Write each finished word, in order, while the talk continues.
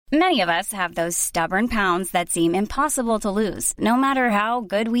Many of us have those stubborn pounds that seem impossible to lose, no matter how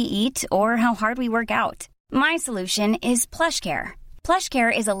good we eat or how hard we work out. My solution is PlushCare.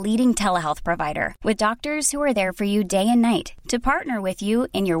 PlushCare is a leading telehealth provider with doctors who are there for you day and night to partner with you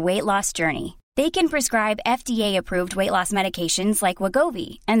in your weight loss journey. They can prescribe FDA-approved weight loss medications like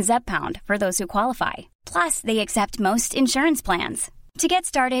Wegovy and Zepbound for those who qualify. Plus, they accept most insurance plans. To get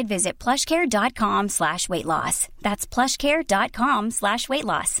started, visit plushcare.com/weightloss. That's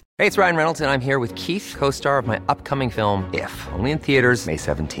plushcare.com/weightloss. Hey, it's Ryan Reynolds, and I'm here with Keith, co-star of my upcoming film, If, only in theaters May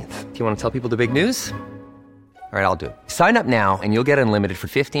 17th. Do you want to tell people the big news? All right, I'll do it. Sign up now and you'll get unlimited for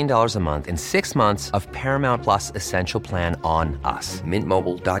 $15 a month and 6 months of Paramount Plus Essential Plan on us.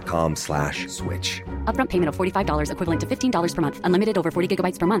 MintMobile.com/switch. Upfront payment of $45 equivalent to $15 per month. Unlimited over 40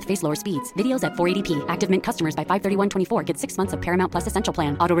 gigabytes per month. Face lower speeds. Videos at 480p. Active Mint customers by 531.24 get 6 months of Paramount Plus Essential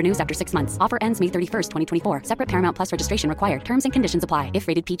Plan. Auto renews after 6 months. Offer ends May 31st, 2024. Separate Paramount Plus registration required. Terms and conditions apply if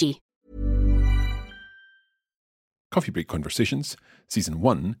rated PG. Coffee Break Conversations, Season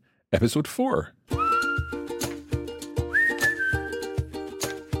 1, Episode 4.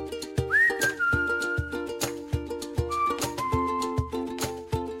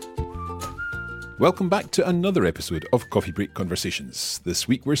 Welcome back to another episode of Coffee Break Conversations. This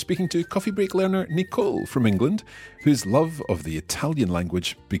week we're speaking to Coffee Break learner Nicole from England, whose love of the Italian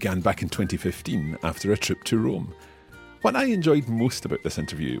language began back in 2015 after a trip to Rome. What I enjoyed most about this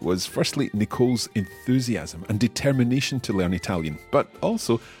interview was firstly Nicole's enthusiasm and determination to learn Italian, but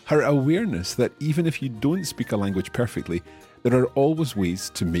also her awareness that even if you don't speak a language perfectly, there are always ways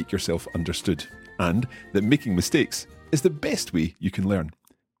to make yourself understood, and that making mistakes is the best way you can learn.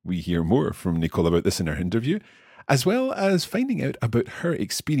 We hear more from Nicole about this in our interview, as well as finding out about her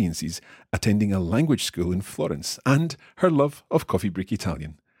experiences attending a language school in Florence and her love of Coffee Break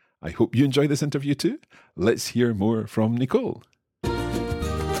Italian. I hope you enjoy this interview too. Let's hear more from Nicole.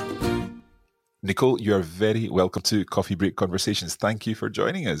 Nicole, you are very welcome to Coffee Break Conversations. Thank you for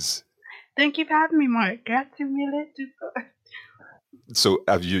joining us. Thank you for having me, Mark. Grazie mille. So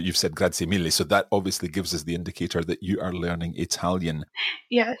you've said grazie mille, so that obviously gives us the indicator that you are learning Italian.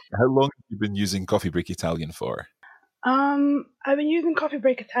 Yes. How long have you been using Coffee Break Italian for? I've been using Coffee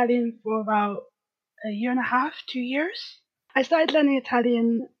Break Italian for about a year and a half, 2 years. I started learning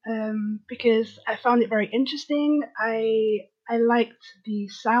Italian because I found it very interesting. I liked the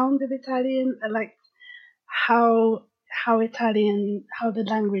sound of Italian. I liked how the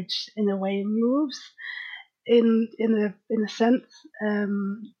language in a way moves. In a sense,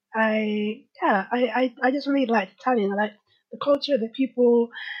 I just really liked Italian. I liked the culture, the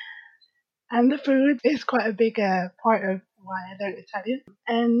people, and the food is quite a big part of why I learned Italian.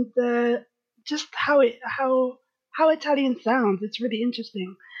 And just how Italian sounds, it's really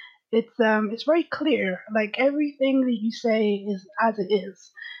interesting. It's very clear. Like everything that you say is as it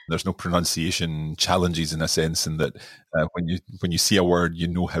is. There's no pronunciation challenges in a sense, in that when you see a word, you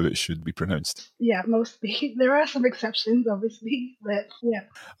know how it should be pronounced. Yeah, mostly. There are some exceptions, obviously, but yeah.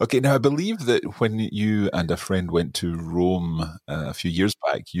 Okay, now I believe that when you and a friend went to Rome a few years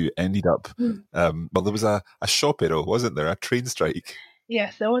back, you ended up, there was a sciopero, wasn't there? A train strike.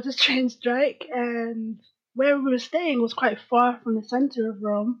 Yes, there was a train strike, and where we were staying was quite far from the center of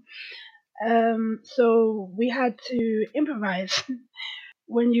Rome. So we had to improvise.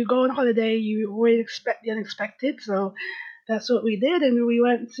 When you go on holiday, you always expect the unexpected. So that's what we did. And we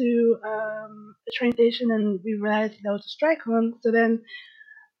went to the train station and we realized there was a strike on. So then,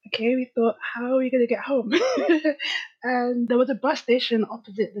 we thought, how are we going to get home? And there was a bus station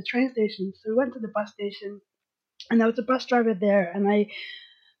opposite the train station. So we went to the bus station and there was a bus driver there. And I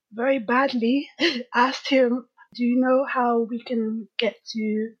very badly asked him, do you know how we can get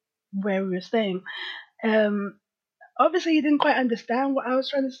to where we were staying? Obviously, he didn't quite understand what I was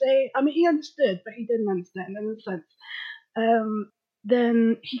trying to say. I mean, he understood, but he didn't understand in a sense.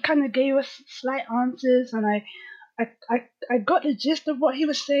 Then he kind of gave us slight answers, and I got the gist of what he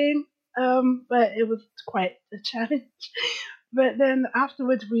was saying, but it was quite a challenge. But then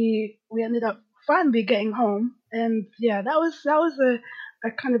afterwards, we ended up finally getting home, and yeah, that was a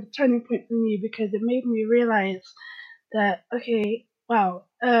kind of turning point for me, because it made me realize that, okay, wow,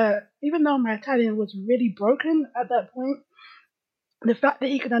 even though my Italian was really broken at that point, the fact that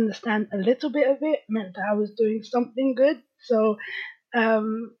he could understand a little bit of it meant that I was doing something good. So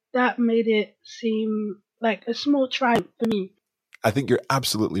that made it seem like a small triumph for me. I think you're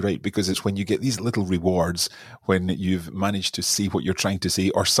absolutely right, because it's when you get these little rewards, when you've managed to say what you're trying to say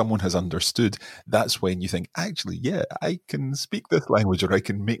or someone has understood, that's when you think, actually, yeah, I can speak this language, or I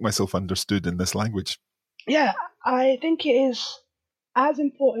can make myself understood in this language. Yeah, I think it is as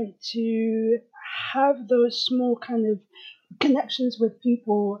important to have those small kind of connections with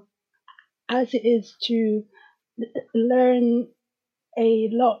people as it is to learn a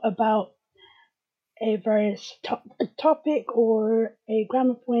lot about a various topic or a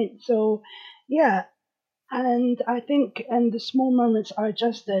grammar point. So, yeah, and I think the small moments are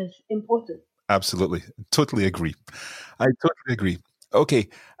just as important. Absolutely. Totally agree. I totally agree. Okay.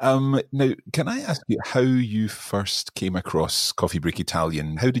 Now, can I ask you how you first came across Coffee Break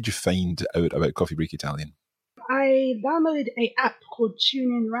Italian? How did you find out about Coffee Break Italian? I downloaded an app called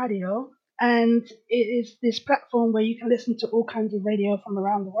TuneIn Radio, and it is this platform where you can listen to all kinds of radio from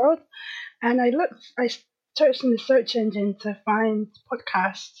around the world. And I searched in the search engine to find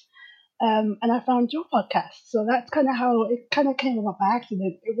podcasts, and I found your podcast. So that's kind of how it kind of came about by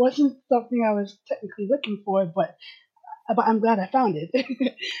accident. It wasn't something I was technically looking for, but I'm glad I found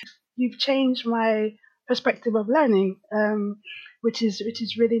it. You've changed my perspective of learning, which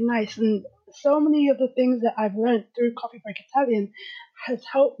is really nice. And so many of the things that I've learned through Coffee Break Italian has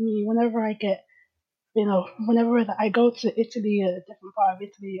helped me whenever I get, whenever I go to Italy, a different part of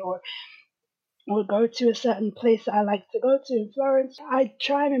Italy, or go to a certain place that I like to go to in Florence. I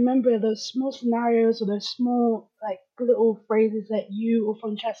try and remember those small scenarios or those small, like, little phrases that you or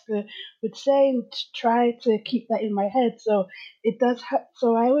Francesca would say, and try to keep that in my head. So it does.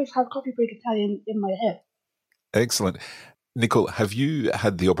 So I always have Coffee Break Italian in my head. Excellent. Nicole, have you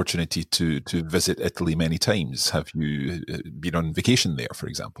had the opportunity to visit Italy many times? Have you been on vacation there, for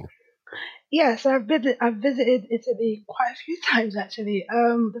example? Yes, I've visited Italy quite a few times actually.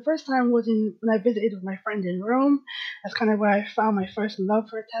 The first time was when I visited with my friend in Rome. That's kind of where I found my first love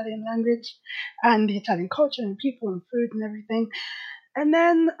for Italian language and the Italian culture and people and food and everything. And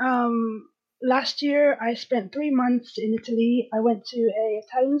then last year I spent 3 months in Italy. I went to a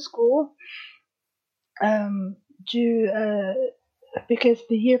Italian school because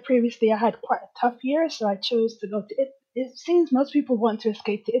the year previously I had quite a tough year, so I chose to go to Italy. It seems most people want to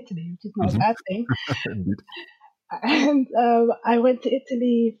escape to Italy, which is not a bad thing. And I went to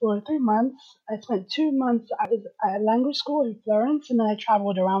Italy for 3 months. I spent 2 months at a language school in Florence, and then I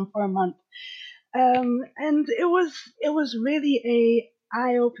traveled around for a month. And it was really a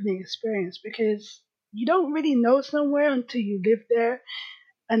eye-opening experience because you don't really know somewhere until you live there.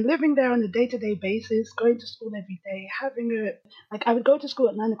 And living there on a day-to-day basis, going to school every day, I would go to school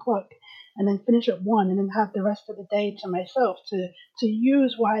at 9 o'clock and then finish at 1 and then have the rest of the day to myself to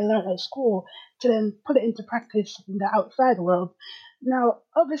use what I learned at school to then put it into practice in the outside world. Now,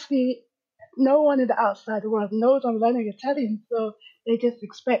 obviously, no one in the outside world knows I'm learning Italian, so they just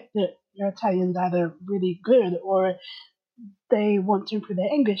expect that your Italian's either really good or they want to improve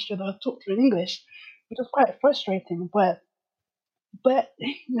their English, so they'll talk to you in English, which was quite frustrating, but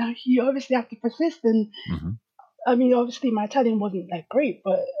you obviously have to persist. And I mean, obviously my Italian wasn't that great,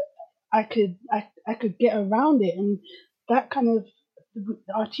 but I could get around it. And that kind of,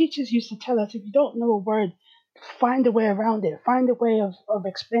 our teachers used to tell us, if you don't know a word, find a way around it, find a way of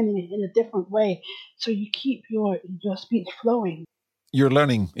explaining it in a different way, so you keep your speech flowing. You're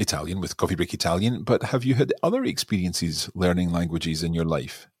learning Italian with Coffee Break Italian, but have you had other experiences learning languages in your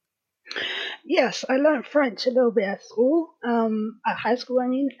life? Yes, I learned French a little bit at school, at high school, I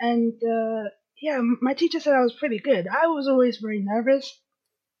mean, and my teacher said I was pretty good. I was always very nervous.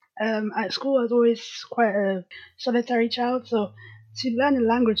 At school, I was always quite a solitary child, so to learn a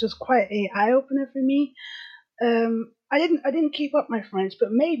language was quite an eye opener for me. I didn't keep up my French,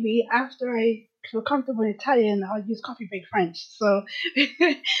 but maybe after I feel comfortable in Italian, I'll use Coffee Break French. So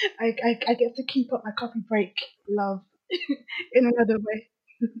I get to keep up my Coffee Break love in another way.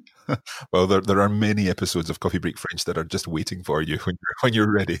 Well, there are many episodes of Coffee Break French that are just waiting for you when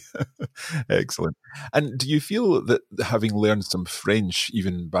you're ready. Excellent. And do you feel that having learned some French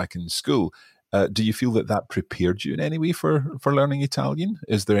even back in school, do you feel that prepared you in any way for learning Italian?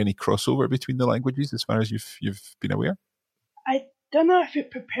 Is there any crossover between the languages as far as you've been aware? I don't know if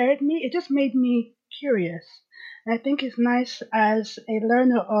it prepared me. It just made me curious. And I think it's nice as a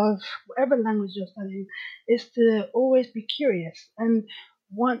learner of whatever language you're studying is to always be curious and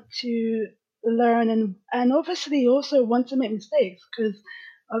want to learn, and obviously also want to make mistakes, because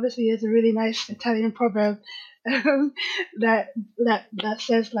obviously there's a really nice Italian proverb that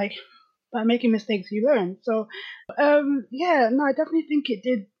says, like, by making mistakes you learn. So I definitely think it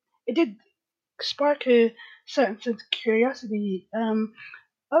did spark a certain sense of curiosity.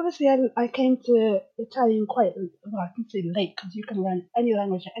 Obviously, I came to Italian quite, well, I can say late, because you can learn any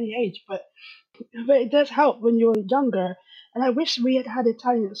language at any age, but it does help when you're younger. And I wish we had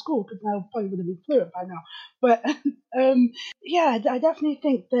Italian at school, because I probably would have been fluent by now. But I definitely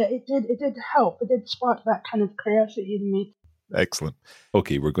think that it did help. It did spark that kind of curiosity in me. Excellent.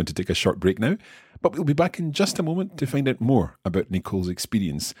 Okay, we're going to take a short break now. But we'll be back in just a moment to find out more about Nicole's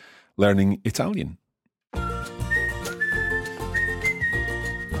experience learning Italian.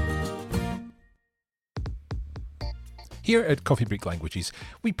 Here at Coffee Break Languages,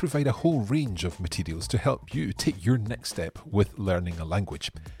 we provide a whole range of materials to help you take your next step with learning a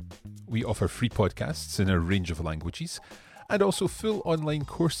language. We offer free podcasts in a range of languages, and also full online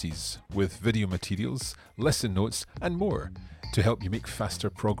courses with video materials, lesson notes, and more to help you make faster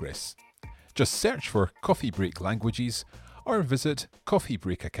progress. Just search for Coffee Break Languages or visit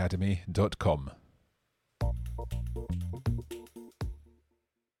coffeebreakacademy.com.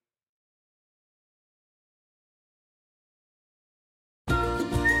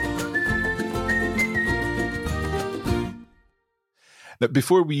 Now,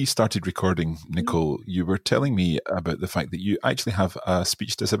 before we started recording, Nicole, you were telling me about the fact that you actually have a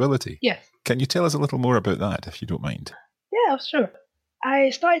speech disability. Yes. Can you tell us a little more about that, if you don't mind? Yeah, sure.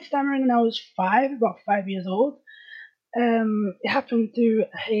 I started stammering when I was about 5 years old. It happened through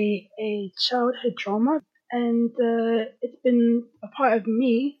a childhood trauma, and it's been a part of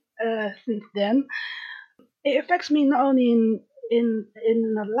me since then. It affects me not only in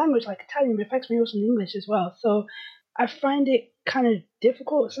a language like Italian, but it affects me also in English as well. So I find it kind of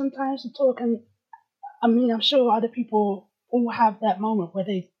difficult sometimes to talk, and I mean, I'm sure other people all have that moment where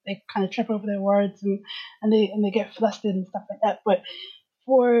they kind of trip over their words and they get flustered and stuff like that. But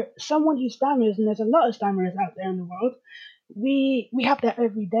for someone who stammers, and there's a lot of stammerers out there in the world, we have that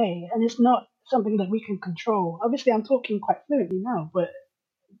every day, and it's not something that we can control. Obviously, I'm talking quite fluently now, but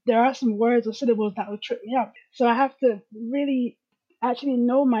there are some words or syllables that will trip me up. So I have to really actually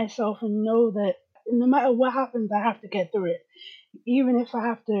know myself and know that no matter what happens, I have to get through it, even if I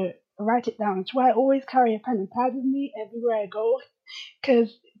have to write it down. It's why I always carry a pen and pad with me everywhere I go,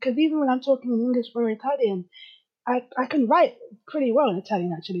 because even when I'm talking in English or Italian, I can write pretty well in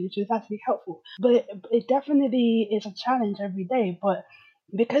Italian, actually, which is actually helpful. But it definitely is a challenge every day. But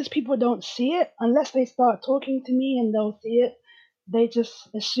because people don't see it, unless they start talking to me and they'll see it, they just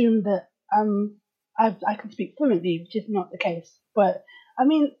assume that I can speak fluently, which is not the case. But I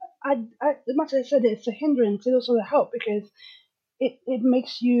mean, as much as I said it's a hindrance, it's also a help, because it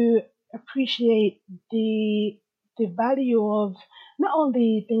makes you appreciate the value of not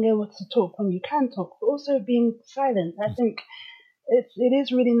only being able to talk when you can talk, but also being silent. I think it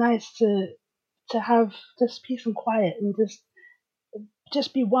is really nice to have just peace and quiet and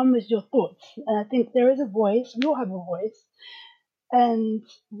just be one with your thoughts. And I think there is a voice. We all have a voice, and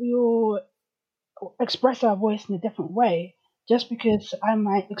we all express our voice in a different way. Just because I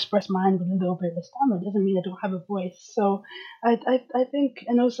might express mine with a little bit of a stammer doesn't mean I don't have a voice. So I think,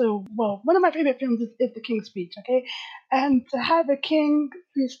 and also, well, one of my favorite films is The King's Speech, okay? And to have a king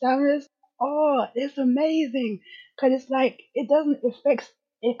who stammers, oh, it's amazing. Because it's like, it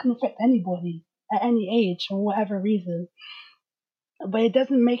can affect anybody at any age for whatever reason. But it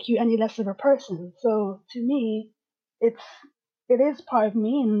doesn't make you any less of a person. So to me, it is part of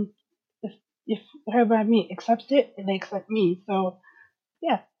me, and if whoever I meet accepts it, they accept me. So,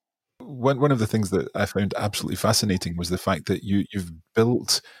 yeah. One of the things that I found absolutely fascinating was the fact that you've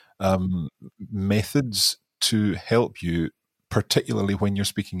built methods to help you, particularly when you're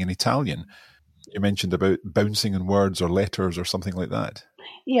speaking in Italian. You mentioned about bouncing on words or letters or something like that.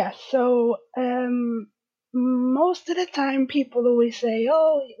 Yeah, so most of the time people always say,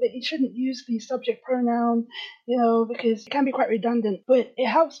 oh, you shouldn't use the subject pronoun, because it can be quite redundant, but it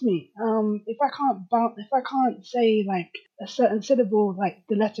helps me. If I can't say like a certain syllable, like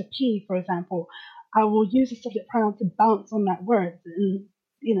the letter P, for example, I will use the subject pronoun to bounce on that word. And,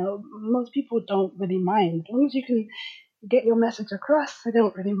 most people don't really mind. As long as you can get your message across, I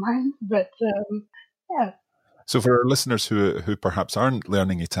don't really mind. But, yeah. So for our listeners who perhaps aren't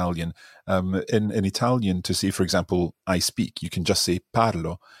learning Italian, in Italian, to say, for example, I speak, you can just say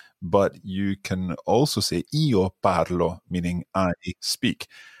parlo, but you can also say io parlo, meaning I speak.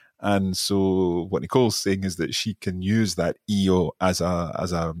 And so what Nicole's saying is that she can use that io as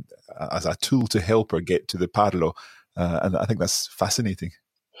a tool to help her get to the parlo, and I think that's fascinating.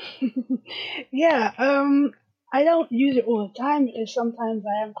 Yeah, I don't use it all the time, because sometimes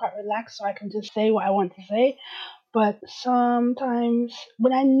I am quite relaxed, so I can just say what I want to say. But sometimes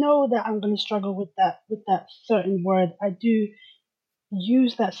when I know that I'm going to struggle with that certain word, I do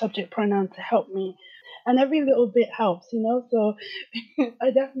use that subject pronoun to help me, and every little bit helps, So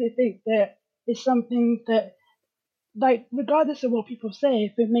I definitely think that it's something that, like, regardless of what people say,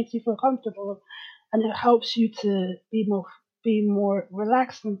 if it makes you feel comfortable and it helps you to be more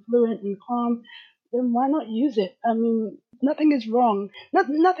relaxed and fluent and calm, then why not use it? I mean, nothing is wrong.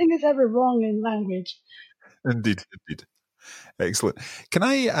 Nothing is ever wrong in language. Indeed. Excellent. Can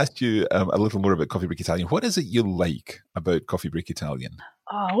I ask you a little more about Coffee Break Italian? What is it you like about Coffee Break Italian?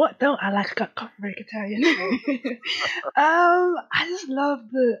 Oh, what don't I like about Coffee Break Italian? I just love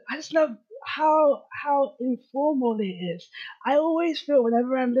how informal it is. I always feel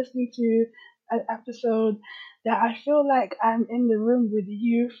whenever I'm listening to an episode that I feel like I'm in the room with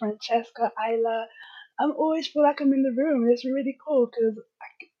you, Francesca, Isla. I always feel like I'm in the room. It's really cool because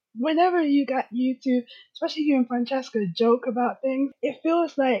whenever you two, especially you and Francesca, joke about things, it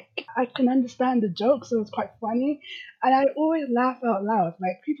feels like I can understand the joke, so it's quite funny. And I always laugh out loud.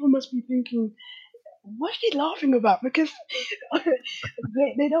 Like, people must be thinking, what's she laughing about? Because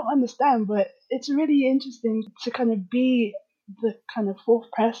they don't understand, but it's really interesting to kind of be the kind of fourth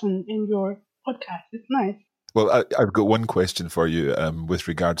person in your podcast. It's nice. Well, I've got one question for you with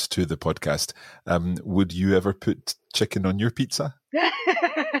regards to the podcast. Would you ever put chicken on your pizza?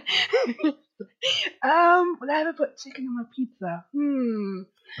 Would I ever put chicken on my pizza?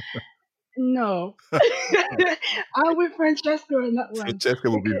 No. I'm with Francesca on that one. Francesca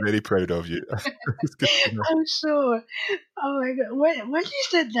will be very proud of you. I'm sure. Oh my God. When she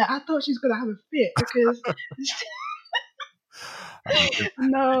said that, I thought she was going to have a fit because...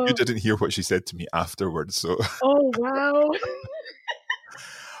 No. You didn't hear what she said to me afterwards, so... Oh, wow.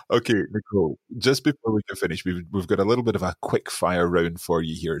 Okay, Nicole, just before we can finish, we've got a little bit of a quick fire round for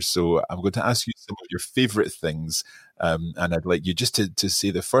you here. So I'm going to ask you some of your favourite things, and I'd like you just to say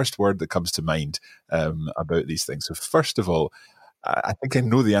the first word that comes to mind about these things. So first of all, I think I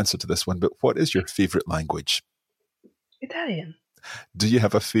know the answer to this one, but what is your favourite language? Italian. Do you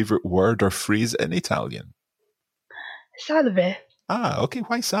have a favourite word or phrase in Italian? Salve. Ah, okay.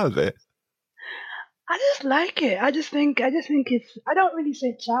 Why salve? I just like it. I just think it's. I don't really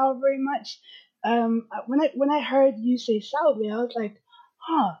say ciao very much. When I heard you say salve, I was like,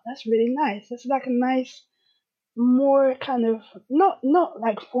 that's really nice. That's like a nice, more kind of not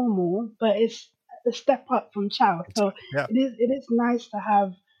like formal, but it's a step up from ciao. So yeah. It is nice to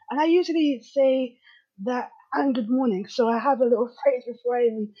have. And I usually say that and good morning. So I have a little phrase before I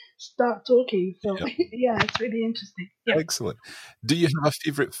even start talking. So yeah, it's really interesting. Yeah. Excellent. Do you have a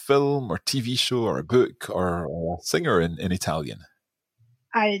favourite film or TV show or a book or a singer in Italian?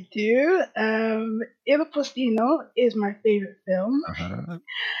 I do. Il Postino is my favourite film. Uh-huh.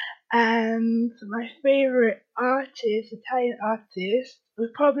 And my favourite artist, Italian artist,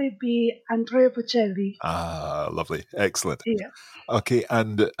 would probably be Andrea Bocelli. Ah, lovely. Excellent. Yeah. Okay,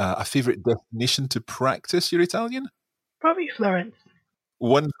 and a favourite destination to practice your Italian? Probably Florence.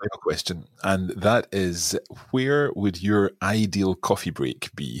 One final question, and that is, where would your ideal coffee break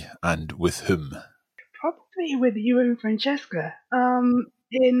be, and with whom? Probably with you and Francesca.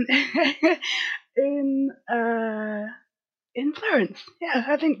 In Florence. Yeah,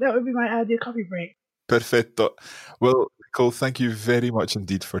 I think that would be my ideal coffee break. Perfetto. Well, Nicole, thank you very much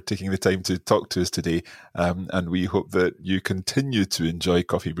indeed for taking the time to talk to us today, and we hope that you continue to enjoy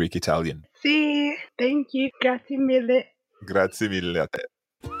Coffee Break Italian. Sì, thank you. Grazie mille. Grazie mille a te.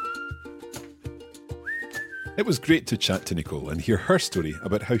 It was great to chat to Nicole and hear her story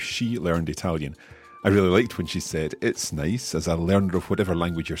about how she learned Italian. I really liked when she said, it's nice, as a learner of whatever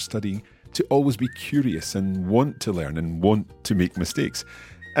language you're studying, to always be curious and want to learn and want to make mistakes.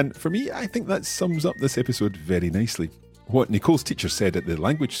 And for me, I think that sums up this episode very nicely. What Nicole's teacher said at the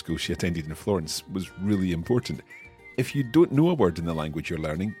language school she attended in Florence was really important. If you don't know a word in the language you're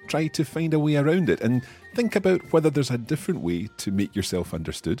learning, try to find a way around it and think about whether there's a different way to make yourself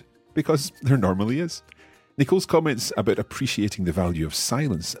understood, because there normally is. Nicole's comments about appreciating the value of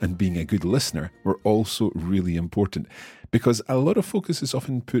silence and being a good listener were also really important, because a lot of focus is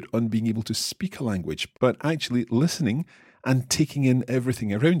often put on being able to speak a language, but actually listening and taking in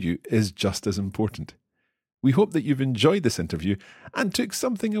everything around you is just as important. We hope that you've enjoyed this interview and took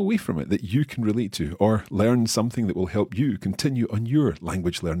something away from it that you can relate to, or learn something that will help you continue on your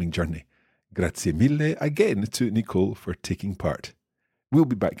language learning journey. Grazie mille again to Nicole for taking part. We'll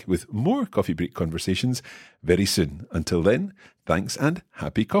be back with more Coffee Break Conversations very soon. Until then, thanks and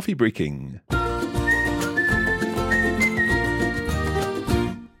happy coffee breaking.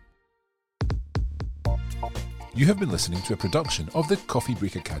 You have been listening to a production of the Coffee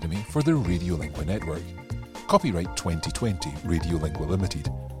Break Academy for the Radiolingua Network. Copyright 2020 Radiolingua Limited.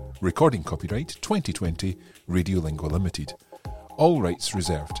 Recording copyright 2020 Radiolingua Limited. All rights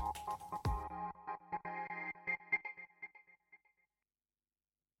reserved.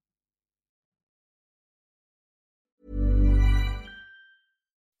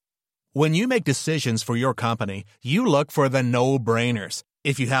 When you make decisions for your company, you look for the no-brainers.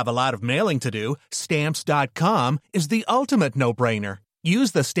 If you have a lot of mailing to do, Stamps.com is the ultimate no-brainer.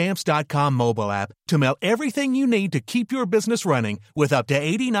 Use the Stamps.com mobile app to mail everything you need to keep your business running with up to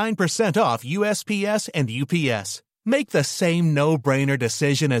 89% off USPS and UPS. Make the same no-brainer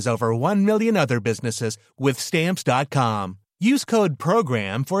decision as over 1 million other businesses with Stamps.com. Use code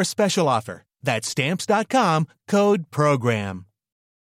PROGRAM for a special offer. That's Stamps.com, code PROGRAM.